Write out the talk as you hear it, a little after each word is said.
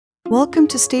Welcome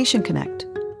to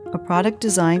StationConnect, a product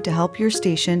designed to help your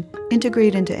station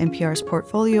integrate into NPR's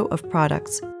portfolio of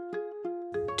products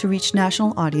to reach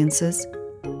national audiences,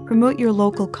 promote your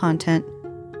local content,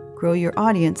 grow your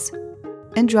audience,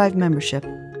 and drive membership.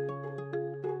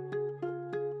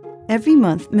 Every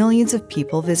month, millions of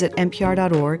people visit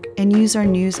npr.org and use our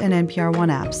News and NPR One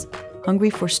apps, hungry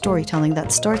for storytelling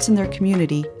that starts in their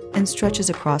community and stretches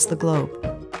across the globe.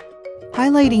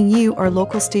 Highlighting you, our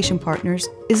local station partners,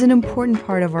 is an important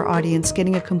part of our audience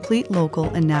getting a complete local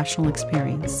and national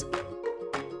experience.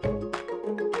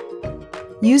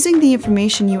 Using the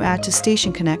information you add to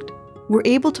StationConnect, we're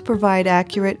able to provide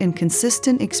accurate and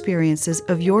consistent experiences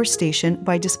of your station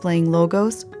by displaying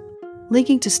logos,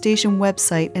 linking to station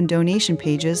website and donation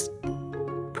pages,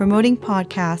 promoting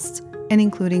podcasts, and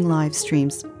including live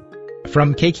streams.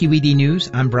 From KQED News,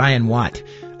 I'm Brian Watt.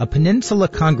 A Peninsula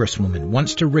congresswoman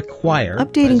wants to require...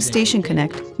 Updating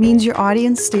StationConnect means your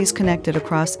audience stays connected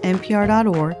across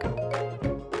npr.org,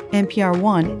 NPR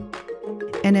One,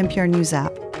 and NPR News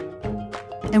app.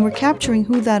 And we're capturing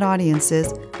who that audience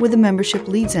is with a membership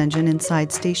leads engine inside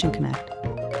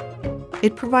StationConnect.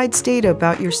 It provides data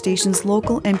about your station's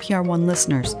local NPR One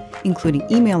listeners, including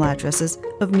email addresses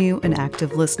of new and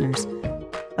active listeners,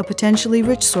 a potentially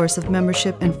rich source of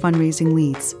membership and fundraising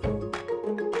leads.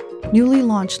 Newly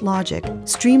launched Logic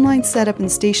streamlines setup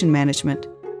and station management.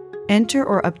 Enter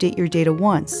or update your data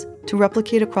once to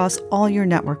replicate across all your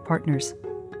network partners.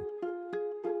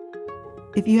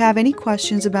 If you have any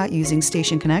questions about using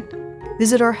StationConnect,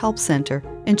 visit our Help Center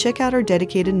and check out our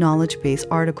dedicated knowledge base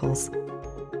articles.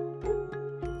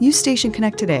 Use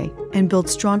StationConnect today and build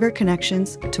stronger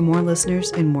connections to more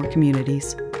listeners in more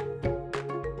communities.